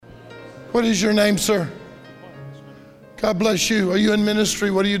What is your name, sir? God bless you. Are you in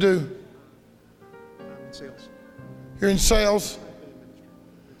ministry? What do you do? I'm in sales. You're in sales? I've been in ministry.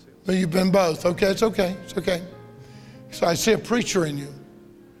 In sales. But you've been both. Okay, it's okay. It's okay. So I see a preacher in you.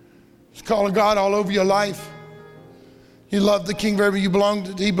 It's call of God all over your life. You love the King very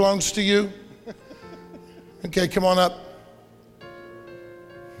much. He belongs to you. Okay, come on up.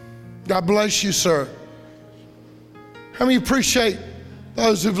 God bless you, sir. How many appreciate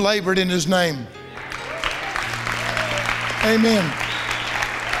those who've labored in his name? Amen.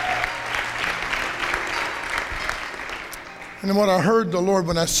 And what I heard the Lord,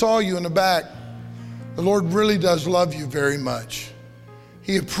 when I saw you in the back, the Lord really does love you very much.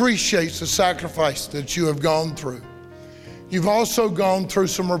 He appreciates the sacrifice that you have gone through. You've also gone through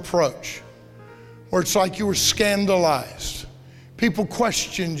some reproach, where it's like you were scandalized. People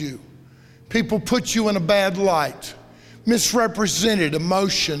questioned you. People put you in a bad light, misrepresented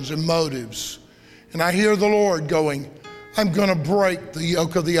emotions and motives. And I hear the Lord going, I'm going to break the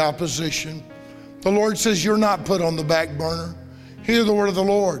yoke of the opposition. The Lord says, you're not put on the back burner. Hear the word of the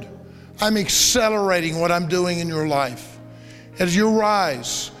Lord. I'm accelerating what I'm doing in your life. As you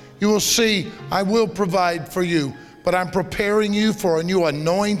rise, you will see I will provide for you, but I'm preparing you for a new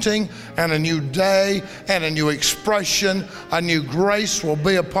anointing and a new day and a new expression. A new grace will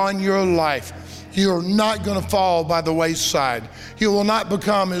be upon your life. You're not going to fall by the wayside. You will not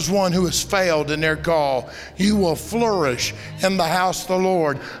become as one who has failed in their call. You will flourish in the house of the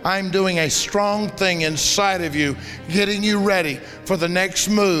Lord. I'm doing a strong thing inside of you, getting you ready for the next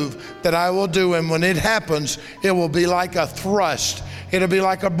move that I will do. And when it happens, it will be like a thrust. It'll be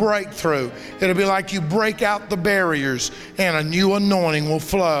like a breakthrough. It'll be like you break out the barriers and a new anointing will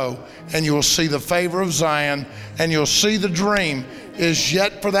flow, and you will see the favor of Zion, and you'll see the dream is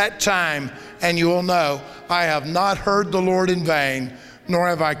yet for that time, and you will know, I have not heard the Lord in vain, nor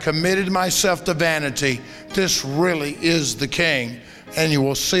have I committed myself to vanity. This really is the King, and you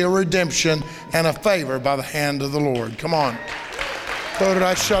will see a redemption and a favor by the hand of the Lord. Come on.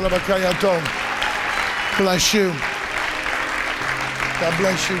 Bless you. God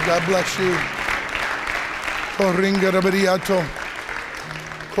bless you. God bless you.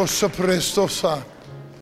 Cosa prestosa.